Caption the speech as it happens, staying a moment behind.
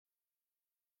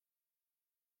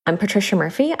I'm Patricia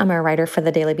Murphy. I'm a writer for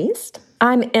the Daily Beast.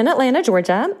 I'm in Atlanta,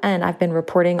 Georgia, and I've been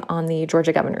reporting on the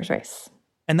Georgia governor's race.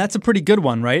 And that's a pretty good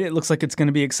one, right? It looks like it's going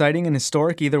to be exciting and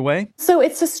historic either way. So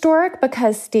it's historic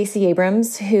because Stacey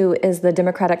Abrams, who is the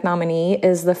Democratic nominee,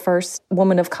 is the first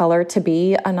woman of color to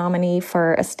be a nominee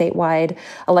for a statewide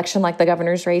election like the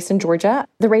governor's race in Georgia.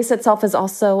 The race itself is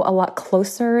also a lot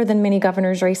closer than many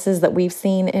governor's races that we've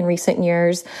seen in recent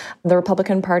years. The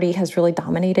Republican Party has really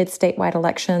dominated statewide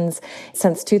elections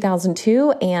since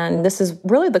 2002, and this is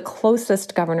really the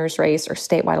closest governor's race or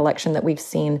statewide election that we've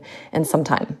seen in some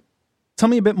time. Tell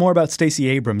me a bit more about Stacey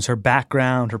Abrams, her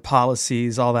background, her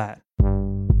policies, all that.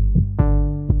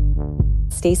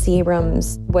 Stacey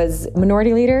Abrams was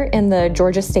minority leader in the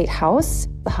Georgia State House,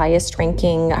 the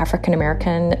highest-ranking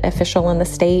African-American official in the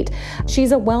state.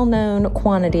 She's a well-known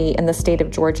quantity in the state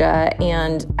of Georgia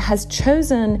and has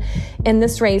chosen in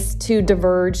this race to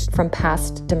diverge from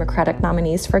past Democratic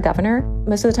nominees for governor.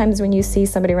 Most of the times when you see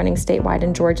somebody running statewide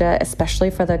in Georgia,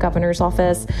 especially for the governor's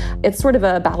office, it's sort of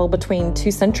a battle between two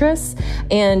centrists,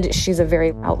 and she's a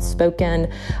very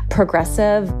outspoken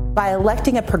progressive. By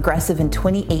electing a progressive in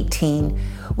 2018,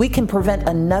 we can prevent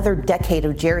another decade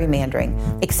of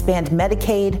gerrymandering, expand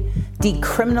Medicaid,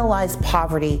 decriminalize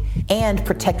poverty, and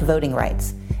protect voting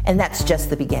rights. And that's just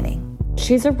the beginning.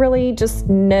 She's a really just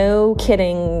no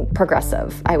kidding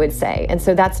progressive, I would say. And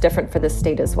so that's different for this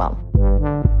state as well.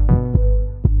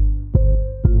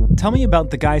 Tell me about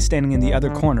the guy standing in the other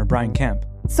corner, Brian Kemp.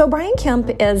 So Brian Kemp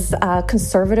is a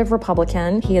conservative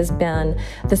Republican. He has been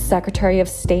the Secretary of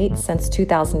State since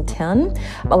 2010,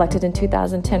 elected in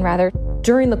 2010 rather.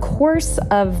 During the course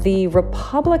of the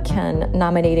Republican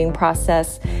nominating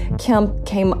process, Kemp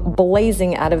came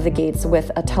blazing out of the gates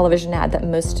with a television ad that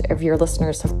most of your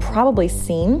listeners have probably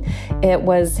seen. It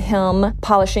was him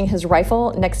polishing his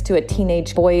rifle next to a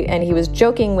teenage boy, and he was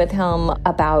joking with him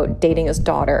about dating his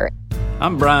daughter.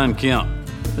 I'm Brian Kemp.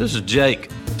 This is Jake.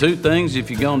 2 things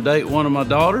if you're gonna date one of my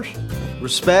daughters.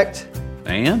 Respect.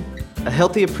 And? A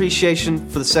healthy appreciation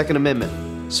for the Second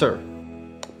Amendment, sir.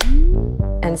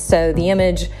 And so the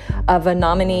image of a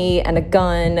nominee and a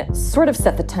gun sort of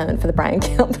set the tone for the Brian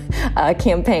Kemp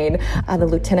campaign. The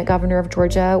lieutenant governor of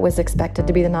Georgia was expected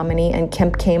to be the nominee, and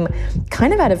Kemp came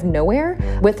kind of out of nowhere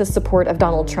with the support of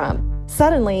Donald Trump.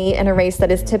 Suddenly, in a race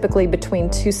that is typically between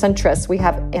two centrists, we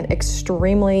have an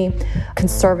extremely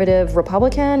conservative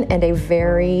Republican and a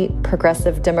very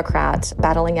progressive Democrat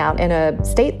battling out in a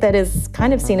state that is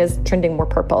kind of seen as trending more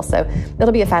purple. So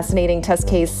it'll be a fascinating test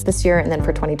case this year and then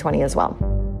for 2020 as well.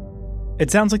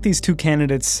 It sounds like these two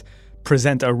candidates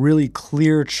present a really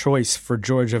clear choice for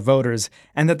Georgia voters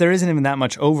and that there isn't even that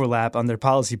much overlap on their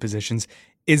policy positions.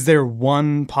 Is there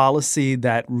one policy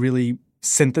that really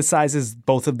synthesizes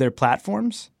both of their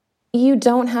platforms? You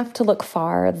don't have to look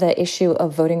far. The issue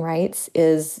of voting rights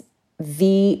is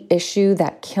the issue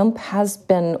that Kemp has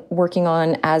been working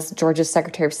on as Georgia's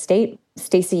Secretary of State.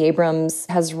 Stacey Abrams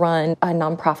has run a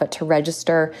nonprofit to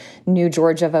register new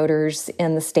Georgia voters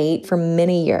in the state for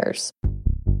many years.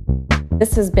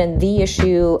 This has been the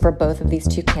issue for both of these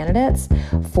two candidates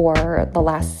for the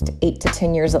last 8 to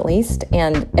 10 years at least,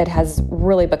 and it has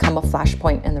really become a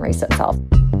flashpoint in the race itself.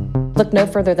 Look no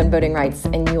further than voting rights,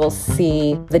 and you will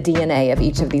see the DNA of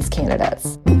each of these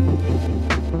candidates.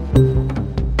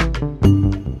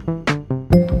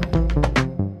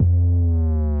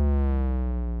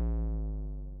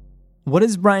 What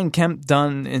has Brian Kemp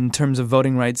done in terms of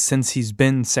voting rights since he's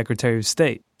been Secretary of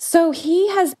State? So he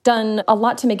has done a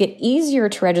lot to make it easier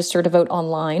to register to vote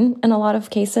online in a lot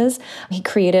of cases. He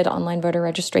created online voter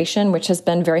registration, which has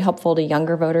been very helpful to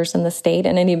younger voters in the state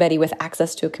and anybody with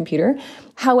access to a computer.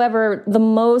 However, the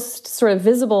most sort of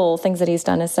visible things that he's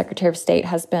done as Secretary of State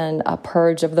has been a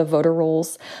purge of the voter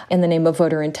rolls in the name of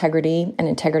voter integrity and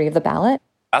integrity of the ballot.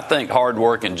 I think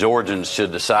hardworking Georgians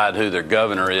should decide who their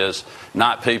governor is,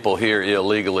 not people here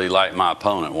illegally like my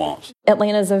opponent wants.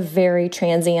 Atlanta is a very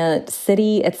transient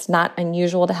city. It's not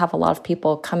unusual to have a lot of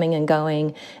people coming and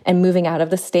going and moving out of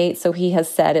the state. So he has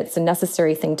said it's a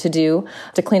necessary thing to do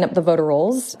to clean up the voter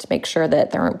rolls, to make sure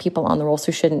that there aren't people on the rolls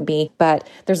who shouldn't be. But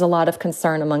there's a lot of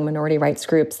concern among minority rights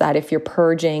groups that if you're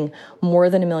purging more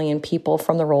than 1 million people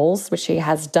from the rolls, which he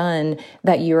has done,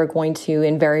 that you are going to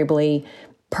invariably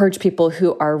purge people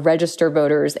who are registered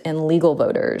voters and legal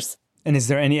voters. And is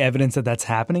there any evidence that that's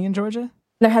happening in Georgia?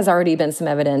 There has already been some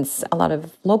evidence, a lot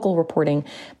of local reporting,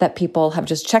 that people have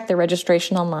just checked their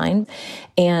registration online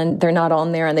and they're not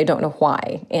on there and they don't know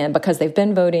why. And because they've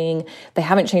been voting, they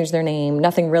haven't changed their name,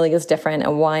 nothing really is different,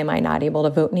 and why am I not able to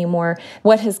vote anymore?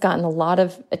 What has gotten a lot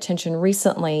of attention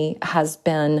recently has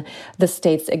been the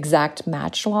state's exact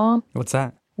match law. What's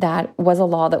that? that was a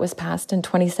law that was passed in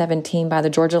 2017 by the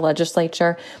Georgia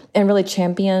legislature and really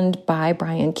championed by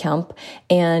Brian Kemp.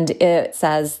 And it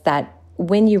says that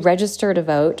when you register to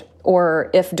vote, or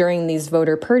if during these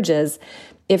voter purges,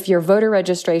 if your voter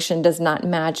registration does not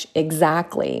match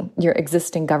exactly your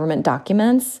existing government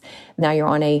documents, now you're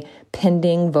on a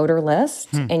pending voter list,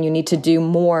 and you need to do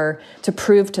more to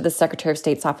prove to the Secretary of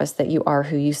State's office that you are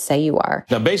who you say you are.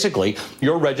 Now, basically,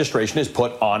 your registration is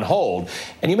put on hold,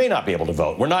 and you may not be able to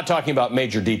vote. We're not talking about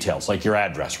major details like your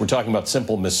address. We're talking about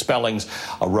simple misspellings,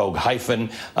 a rogue hyphen,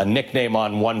 a nickname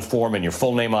on one form and your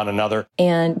full name on another.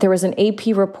 And there was an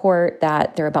AP report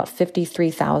that there are about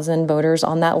 53,000 voters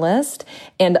on that list.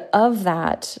 And of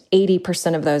that,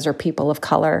 80% of those are people of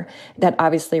color. That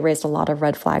obviously raised a lot of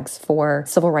red flags for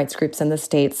civil rights groups in the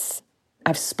states.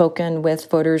 I've spoken with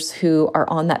voters who are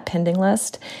on that pending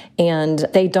list, and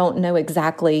they don't know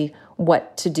exactly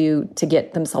what to do to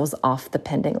get themselves off the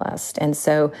pending list. And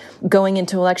so going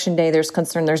into Election Day, there's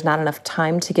concern there's not enough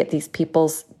time to get these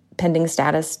people's pending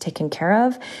status taken care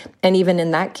of. And even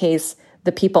in that case,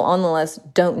 the people on the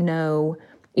list don't know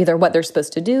either what they're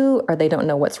supposed to do or they don't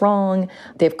know what's wrong.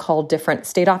 They've called different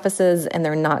state offices and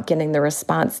they're not getting the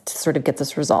response to sort of get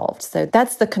this resolved. So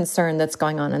that's the concern that's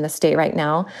going on in the state right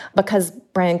now. Because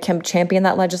Brian Kemp championed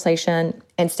that legislation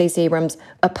and Stacey Abrams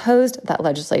opposed that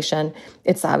legislation,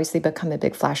 it's obviously become a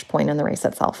big flashpoint in the race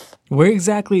itself. Where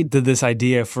exactly did this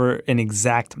idea for an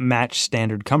exact match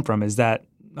standard come from? Is that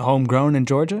homegrown in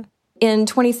Georgia? In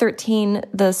 2013,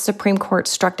 the Supreme Court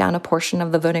struck down a portion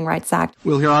of the Voting Rights Act.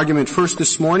 We'll hear argument first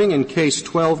this morning in Case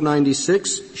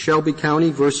 1296, Shelby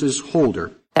County versus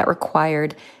Holder. That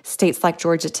required states like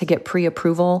Georgia to get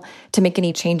pre-approval to make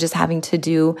any changes having to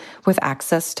do with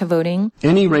access to voting.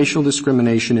 Any racial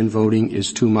discrimination in voting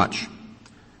is too much.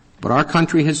 But our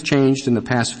country has changed in the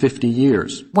past 50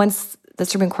 years. Once the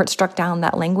Supreme Court struck down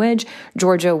that language,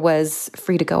 Georgia was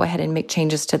free to go ahead and make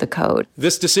changes to the code.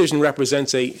 This decision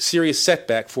represents a serious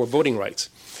setback for voting rights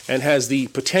and has the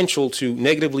potential to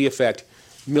negatively affect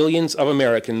millions of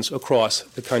Americans across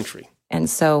the country. And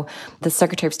so the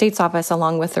Secretary of State's office,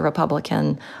 along with the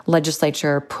Republican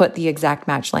legislature, put the exact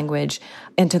match language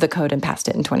into the code and passed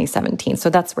it in 2017. So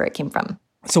that's where it came from.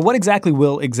 So what exactly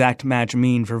will exact match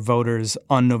mean for voters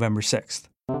on November 6th?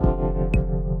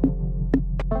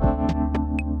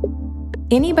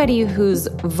 Anybody whose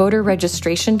voter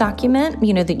registration document,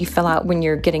 that you fill out when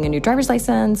you're getting a new driver's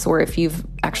license, or if you've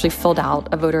actually filled out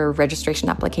a voter registration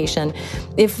application,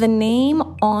 if the name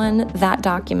on that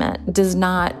document does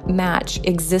not match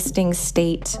existing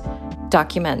state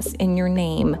documents in your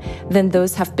name, then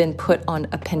those have been put on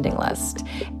a pending list.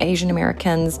 Asian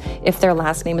Americans, if their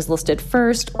last name is listed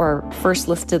first or first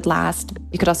listed last,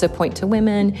 you could also point to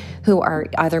women who are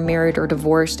either married or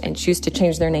divorced and choose to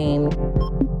change their name.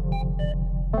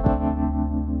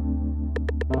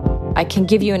 I can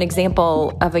give you an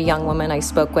example of a young woman I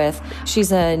spoke with.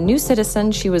 She's a new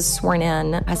citizen. She was sworn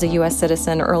in as a U.S.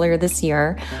 citizen earlier this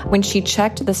year. When she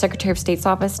checked the Secretary of State's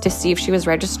office to see if she was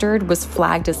registered, was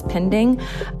flagged as pending.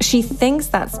 She thinks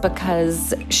that's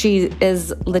because she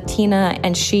is Latina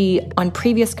and she, on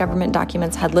previous government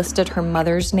documents, had listed her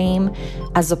mother's name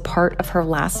as a part of her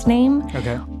last name.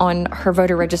 Okay. On her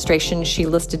voter registration, she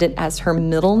listed it as her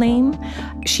middle name.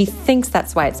 She thinks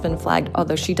that's why it's been flagged,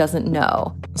 although she doesn't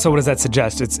know. So what does that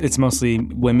suggest? It's mostly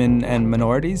women and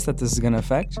minorities that this is going to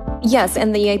affect? Yes,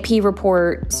 and the AP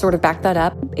report sort of backed that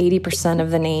up. 80%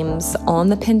 of the names on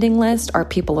the pending list are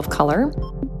people of color.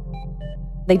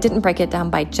 They didn't break it down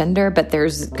by gender, but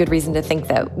there's good reason to think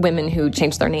that women who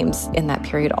changed their names in that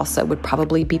period also would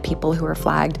probably be people who are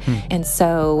flagged. And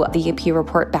so the AP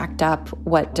report backed up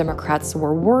what Democrats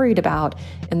were worried about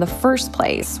in the first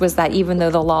place, was that even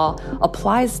though the law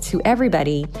applies to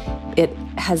everybody, it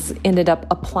has ended up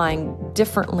applying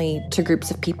differently to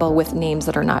groups of people with names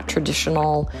that are not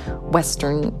traditional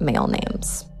Western male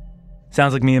names.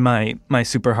 Sounds like me and my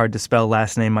super hard to spell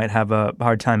last name might have a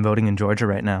hard time voting in Georgia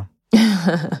right now.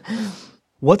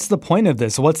 What's the point of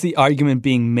this? What's the argument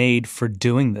being made for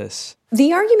doing this?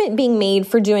 The argument being made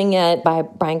for doing it by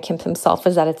Brian Kemp himself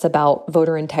is that it's about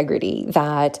voter integrity,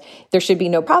 that there should be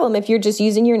no problem. If you're just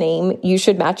using your name, you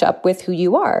should match up with who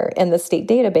you are in the state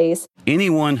database.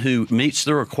 Anyone who meets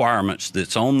the requirements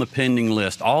that's on the pending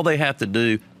list, all they have to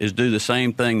do is do the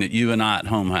same thing that you and I at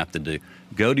home have to do.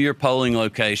 Go to your polling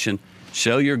location,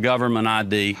 show your government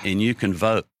ID, and you can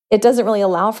vote. It doesn't really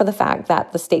allow for the fact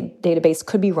that the state database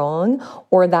could be wrong,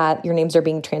 or that your names are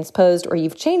being transposed, or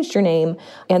you've changed your name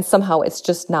and somehow it's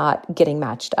just not getting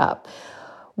matched up.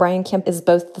 Brian Kemp is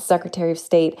both the Secretary of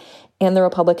State and the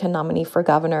Republican nominee for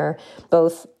governor,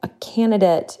 both a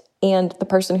candidate and the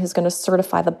person who's going to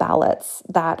certify the ballots.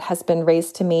 That has been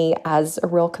raised to me as a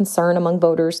real concern among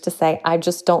voters to say, I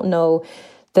just don't know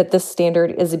that this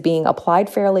standard is being applied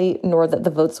fairly, nor that the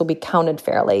votes will be counted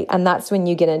fairly. And that's when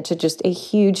you get into just a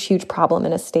huge, huge problem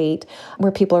in a state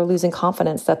where people are losing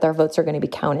confidence that their votes are going to be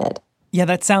counted. Yeah,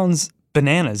 that sounds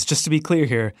bananas. Just to be clear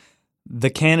here, the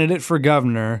candidate for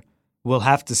governor will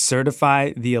have to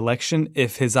certify the election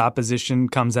if his opposition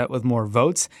comes out with more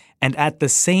votes. And at the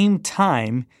same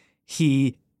time,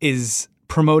 he is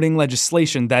promoting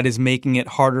legislation that is making it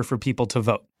harder for people to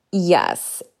vote.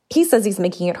 Yes. He says he's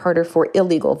making it harder for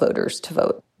illegal voters to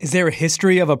vote. Is there a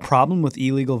history of a problem with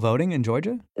illegal voting in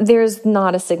Georgia? There's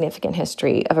not a significant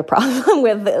history of a problem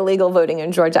with illegal voting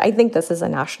in Georgia. I think this is a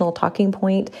national talking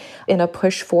point in a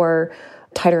push for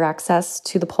tighter access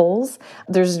to the polls.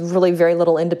 There's really very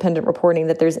little independent reporting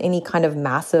that there's any kind of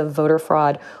massive voter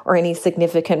fraud or any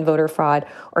significant voter fraud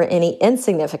or any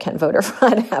insignificant voter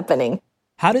fraud happening.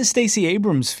 How does Stacey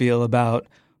Abrams feel about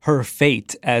her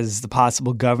fate as the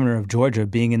possible governor of Georgia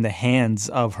being in the hands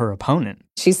of her opponent?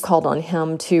 She's called on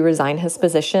him to resign his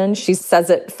position. She says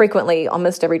it frequently,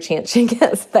 almost every chance she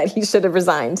gets, that he should have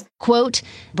resigned. Quote,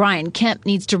 Brian Kemp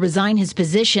needs to resign his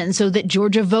position so that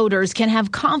Georgia voters can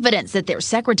have confidence that their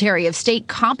Secretary of State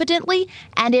competently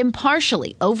and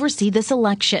impartially oversee this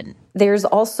election. There's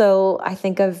also, I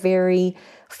think, a very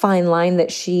fine line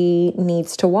that she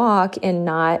needs to walk in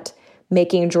not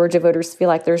making Georgia voters feel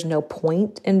like there's no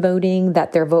point in voting,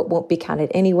 that their vote won't be counted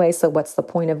anyway, so what's the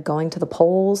point of going to the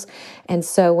polls? And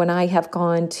so when I have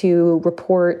gone to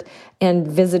report and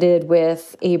visited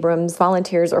with Abrams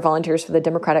volunteers or volunteers for the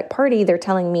Democratic Party, they're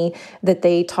telling me that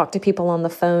they talk to people on the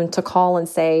phone to call and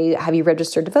say, have you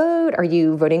registered to vote? Are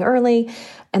you voting early?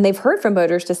 And they've heard from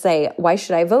voters to say, why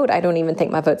should I vote? I don't even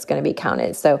think my vote's going to be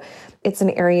counted. So it's an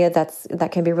area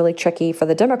that can be really tricky for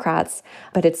the Democrats,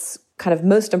 but it's kind of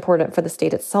most important for the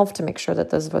state itself to make sure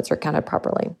that those votes are counted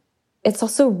properly. It's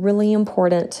also really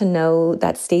important to know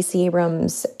that Stacey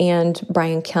Abrams and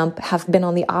Brian Kemp have been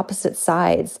on the opposite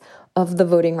sides of the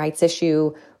voting rights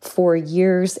issue for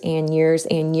years and years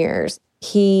and years.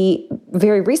 He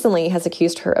very recently has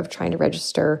accused her of trying to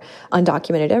register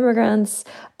undocumented immigrants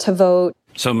to vote.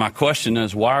 So my question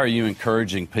is, why are you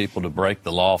encouraging people to break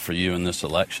the law for you in this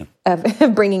election? Of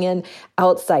bringing in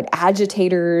outside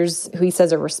agitators who he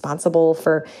says are responsible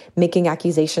for making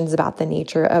accusations about the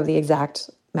nature of the exact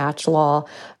match law.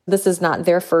 This is not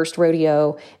their first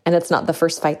rodeo, and it's not the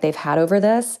first fight they've had over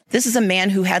this. This is a man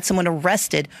who had someone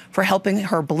arrested for helping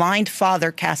her blind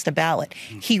father cast a ballot.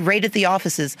 He raided the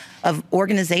offices of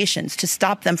organizations to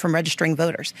stop them from registering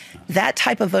voters. That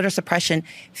type of voter suppression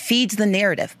feeds the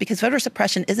narrative, because voter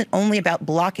suppression isn't only about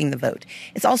blocking the vote.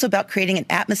 It's also about creating an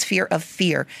atmosphere of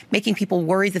fear, making people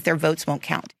worry that their votes won't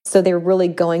count. So they're really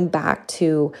going back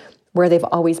to where they've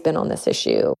always been on this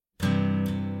issue.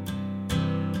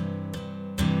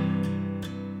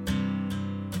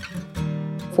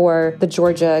 For the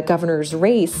Georgia governor's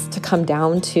race to come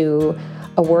down to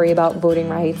a worry about voting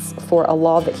rights for a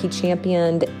law that he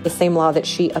championed, the same law that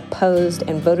she opposed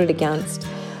and voted against.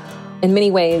 In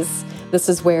many ways, this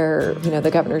is where,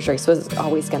 the governor's race was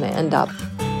always going to end up.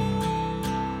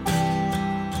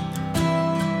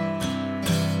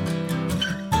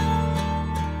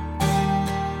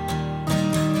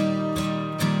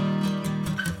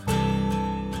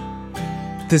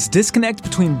 This disconnect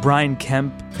between Brian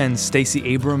Kemp and Stacey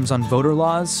Abrams on voter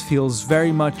laws feels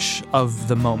very much of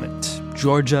the moment,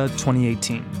 Georgia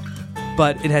 2018.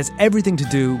 But it has everything to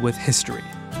do with history.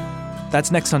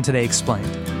 That's next on Today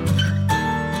Explained.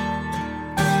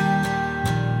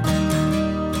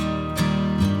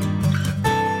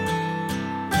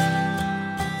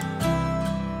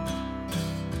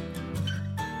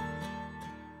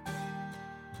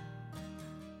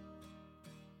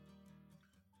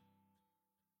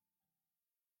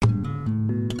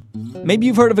 Maybe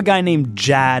you've heard of a guy named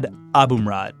Jad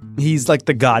Abumrad. He's like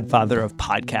the godfather of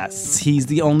podcasts. He's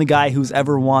the only guy who's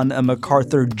ever won a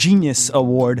MacArthur Genius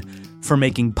Award for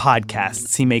making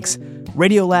podcasts. He makes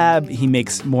Radiolab. He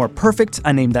makes More Perfect.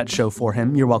 I named that show for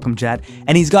him. You're welcome, Jad.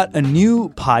 And he's got a new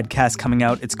podcast coming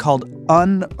out. It's called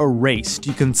Unerased.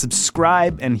 You can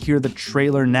subscribe and hear the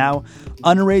trailer now.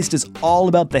 Unerased is all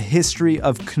about the history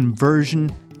of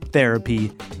conversion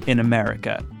therapy in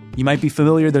America. You might be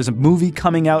familiar, there's a movie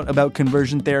coming out about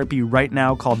conversion therapy right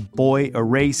now called Boy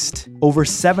Erased. Over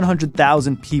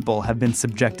 700,000 people have been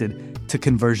subjected to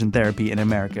conversion therapy in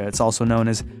America. It's also known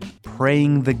as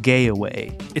praying the gay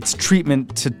away. It's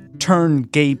treatment to turn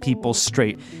gay people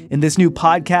straight. In this new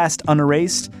podcast,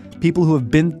 Unerased, people who have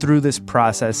been through this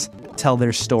process tell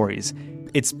their stories.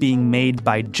 It's being made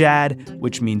by Jad,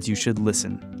 which means you should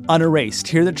listen. Unerased.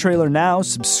 Hear the trailer now.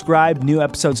 Subscribe. New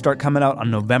episodes start coming out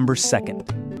on November 2nd.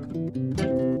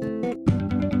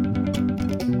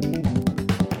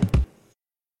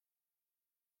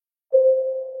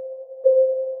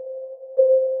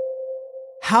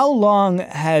 How long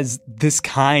has this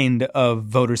kind of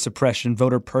voter suppression,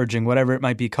 voter purging, whatever it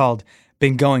might be called,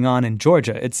 been going on in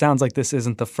Georgia? It sounds like this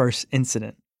isn't the first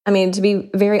incident. I mean, to be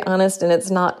very honest, and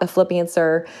it's not a flip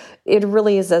answer, it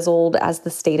really is as old as the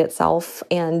state itself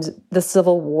and the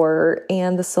Civil War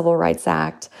and the Civil Rights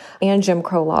Act and Jim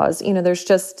Crow laws. You know,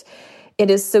 it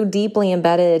is so deeply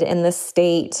embedded in this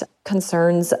state,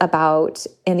 concerns about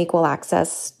unequal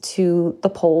access to the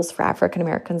polls for African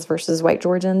Americans versus white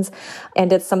Georgians.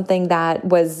 And it's something that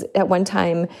was at one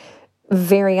time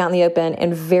very out in the open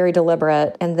and very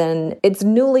deliberate. And then it's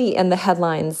newly in the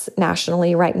headlines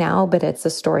nationally right now, but it's a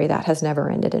story that has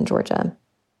never ended in Georgia.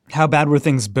 How bad were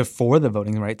things before the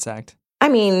Voting Rights Act? I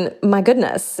mean, my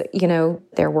goodness,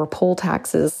 there were poll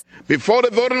taxes. Before the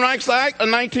Voting Rights Act of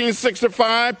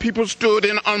 1965, people stood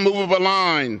in unmovable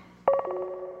line.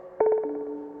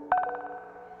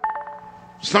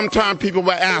 Sometimes people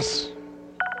were asked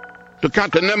to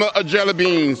count the number of jelly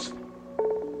beans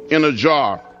in a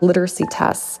jar. Literacy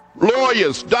tests.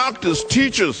 Lawyers, doctors,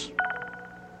 teachers,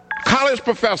 college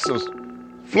professors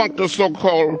flunked the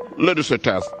so-called literacy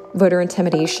test. Voter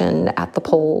intimidation at the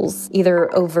polls,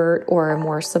 either overt or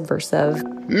more subversive.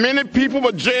 Many people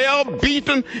were jailed,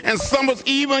 beaten, and some was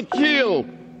even killed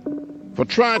for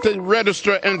trying to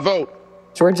register and vote.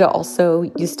 Georgia also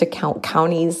used to count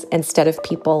counties instead of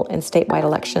people in statewide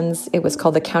elections. It was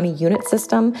called the county unit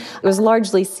system. It was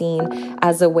largely seen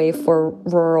as a way for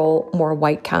rural, more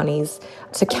white counties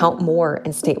to count more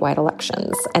in statewide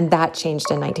elections. And that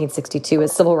changed in 1962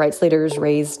 as civil rights leaders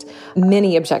raised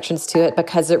many objections to it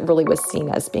because it really was seen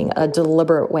as being a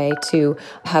deliberate way to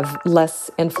have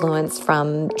less influence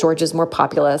from Georgia's more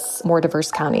populous, more diverse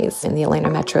counties in the Atlanta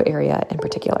metro area in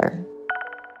particular.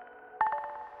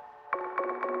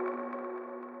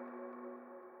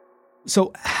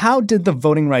 So how did the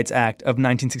Voting Rights Act of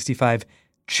 1965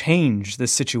 change the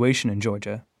situation in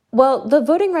Georgia? Well, the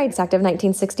Voting Rights Act of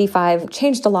 1965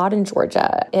 changed a lot in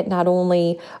Georgia. It not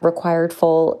only required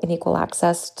full and equal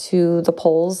access to the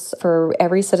polls for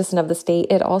every citizen of the state,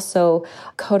 it also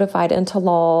codified into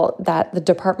law that the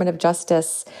Department of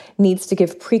Justice needs to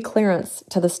give pre-clearance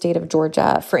to the state of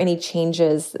Georgia for any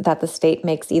changes that the state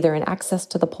makes either in access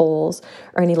to the polls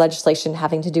or any legislation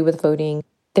having to do with voting.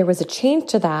 There was a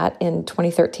change to that in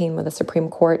 2013 when the Supreme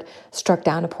Court struck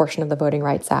down a portion of the Voting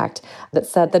Rights Act that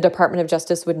said the Department of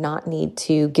Justice would not need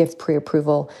to give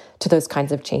pre-approval to those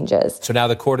kinds of changes. So now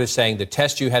the court is saying the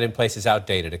test you had in place is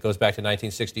outdated. It goes back to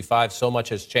 1965. So much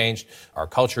has changed. Our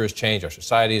culture has changed. Our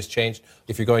society has changed.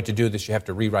 If you're going to do this, you have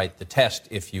to rewrite the test,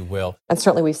 if you will. And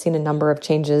certainly we've seen a number of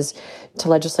changes to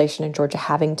legislation in Georgia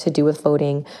having to do with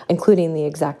voting, including the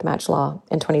exact match law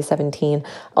in 2017.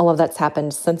 All of that's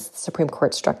happened since the Supreme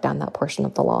Court struck down that portion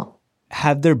of the law.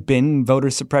 Have there been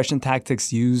voter suppression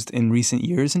tactics used in recent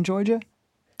years in Georgia?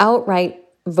 Outright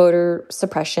voter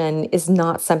suppression is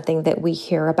not something that we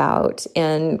hear about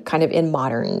in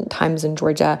modern times in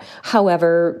Georgia.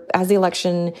 However, as the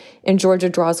election in Georgia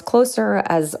draws closer,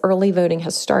 as early voting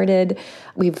has started,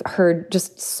 we've heard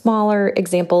just smaller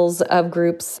examples of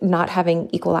groups not having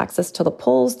equal access to the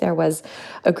polls. There was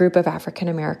a group of African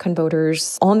American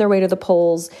voters on their way to the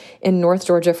polls in North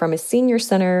Georgia from a senior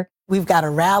center. We've got a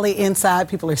rally inside.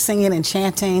 People are singing and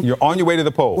chanting. You're on your way to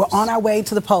the polls. We're on our way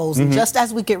to the polls. Mm-hmm. And just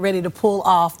as we get ready to pull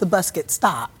off, the bus gets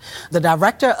stopped. The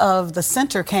director of the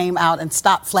center came out and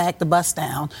flagged the bus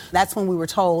down. That's when we were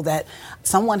told that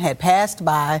someone had passed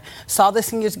by, saw the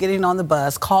seniors getting on the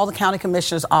bus, called the county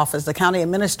commissioner's office. The county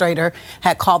administrator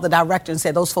had called the director and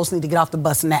said, those folks need to get off the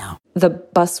bus now. The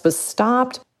bus was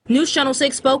stopped. News Channel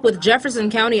 6 spoke with Jefferson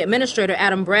County Administrator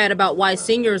Adam Brad about why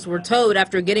seniors were told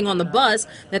after getting on the bus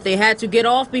that they had to get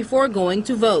off before going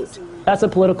to vote. That's a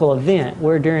political event.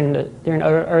 We're during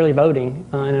early voting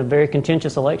in a very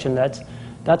contentious election. That's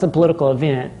a political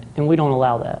event, and we don't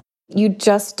allow that. You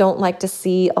just don't like to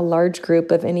see a large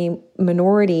group of any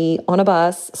minority on a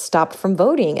bus stopped from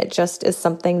voting. It just is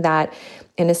something that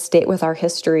in a state with our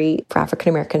history for African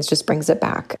Americans just brings it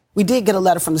back. We did get a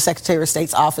letter from the Secretary of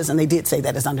State's office, and they did say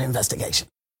that it's under investigation.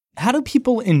 How do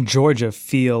people in Georgia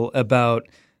feel about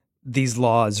these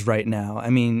laws right now? I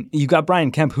mean, you've got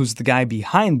Brian Kemp, who's the guy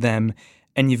behind them,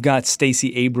 and you've got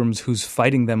Stacey Abrams, who's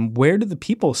fighting them. Where do the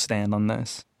people stand on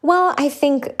this? Well, I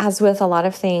think as with a lot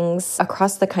of things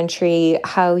across the country,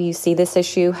 how you see this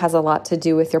issue has a lot to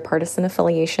do with your partisan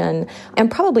affiliation and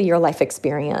probably your life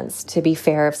experience, to be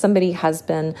fair. If somebody has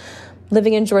been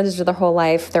living in Georgia their whole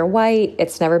life. They're white.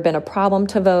 It's never been a problem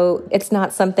to vote. It's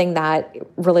not something that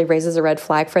really raises a red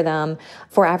flag for them.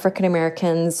 For African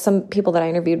Americans, some people that I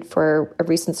interviewed for a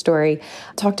recent story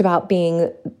talked about being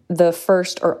the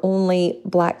first or only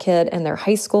Black kid in their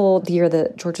high school the year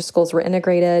that Georgia schools were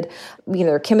integrated.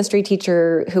 Their chemistry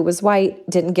teacher, who was white,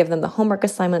 didn't give them the homework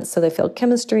assignments, so they failed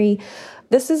chemistry.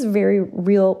 This is very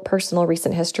real, personal,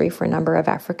 recent history for a number of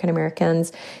African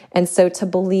Americans. And so to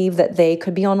believe that they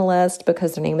could be on a list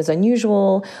because their name is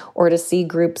unusual, or to see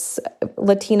groups,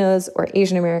 Latinos or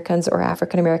Asian Americans or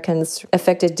African Americans,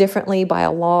 affected differently by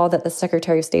a law that the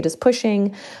Secretary of State is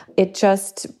pushing, it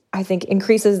just, I think,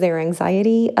 increases their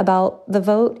anxiety about the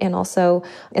vote, and also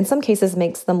in some cases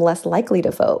makes them less likely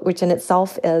to vote, which in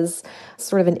itself is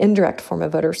sort of an indirect form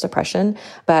of voter suppression.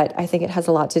 But I think it has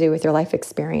a lot to do with your life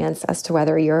experience as to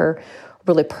whether you're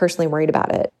really personally worried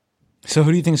about it. So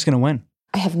who do you think is going to win?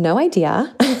 I have no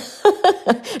idea.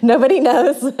 Nobody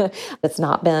knows. It's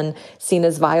not been seen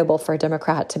as viable for a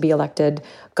Democrat to be elected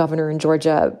governor in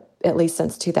Georgia at least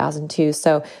since 2002.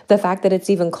 So the fact that it's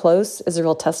even close is a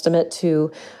real testament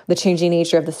to the changing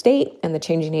nature of the state and the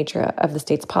changing nature of the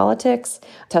state's politics,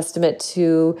 testament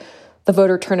to the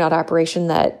voter turnout operation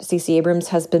that Stacey Abrams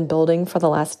has been building for the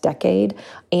last decade,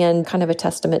 and kind of a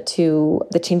testament to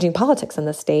the changing politics in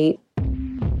the state.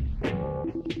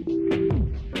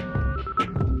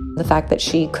 The fact that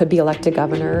she could be elected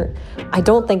governor, I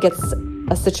don't think it's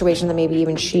a situation that maybe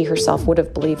even she herself would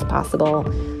have believed possible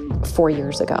 4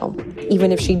 years ago.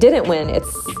 Even if she didn't win,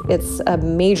 it's a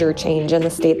major change in the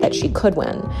state that she could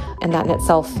win. And that in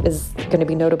itself is going to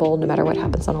be notable no matter what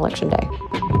happens on Election Day.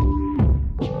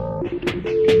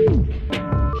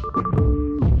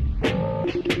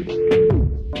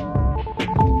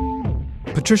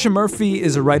 Patricia Murphy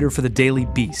is a writer for The Daily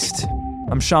Beast.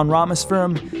 I'm Sean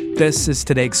Rameswaram. This is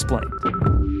Today Explained.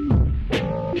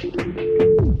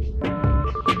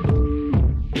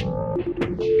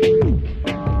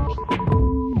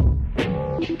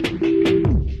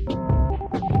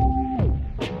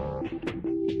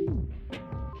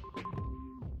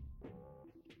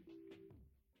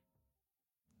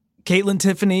 Caitlin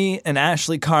Tiffany and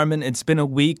Ashley Carmen, it's been a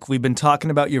week. We've been talking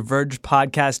about your Verge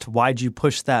podcast, Why'd You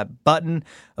Push That Button?,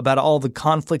 about all the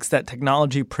conflicts that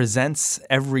technology presents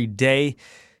every day.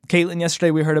 Caitlin,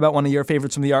 yesterday we heard about one of your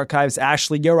favorites from the archives.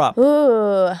 Ashley, you're up.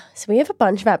 Ooh, so we have a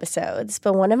bunch of episodes,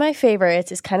 but one of my favorites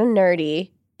is kind of nerdy.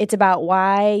 It's about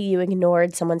why you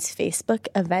ignored someone's Facebook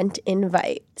event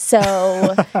invite. So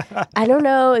I don't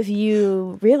know if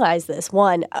you realize this.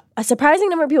 One, a surprising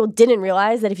number of people didn't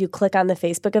realize that if you click on the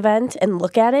Facebook event and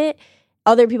look at it,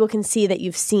 other people can see that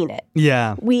you've seen it.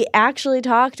 Yeah. We actually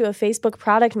talked to a Facebook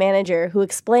product manager who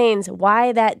explains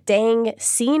why that dang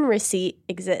scene receipt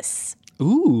exists.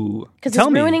 Ooh. Because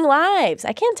it's ruining lives.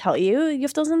 I can't tell you. You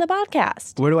have to listen to the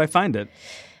podcast. Where do I find it?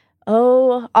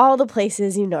 Oh, all the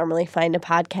places you normally find a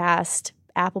podcast.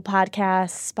 Apple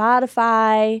Podcasts,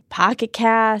 Spotify, Pocket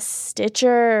Casts,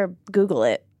 Stitcher. Google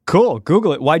it. Cool.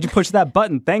 Google it. Why'd you push that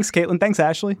button? Thanks, Caitlin. Thanks,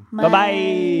 Ashley. Bye.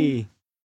 Bye-bye.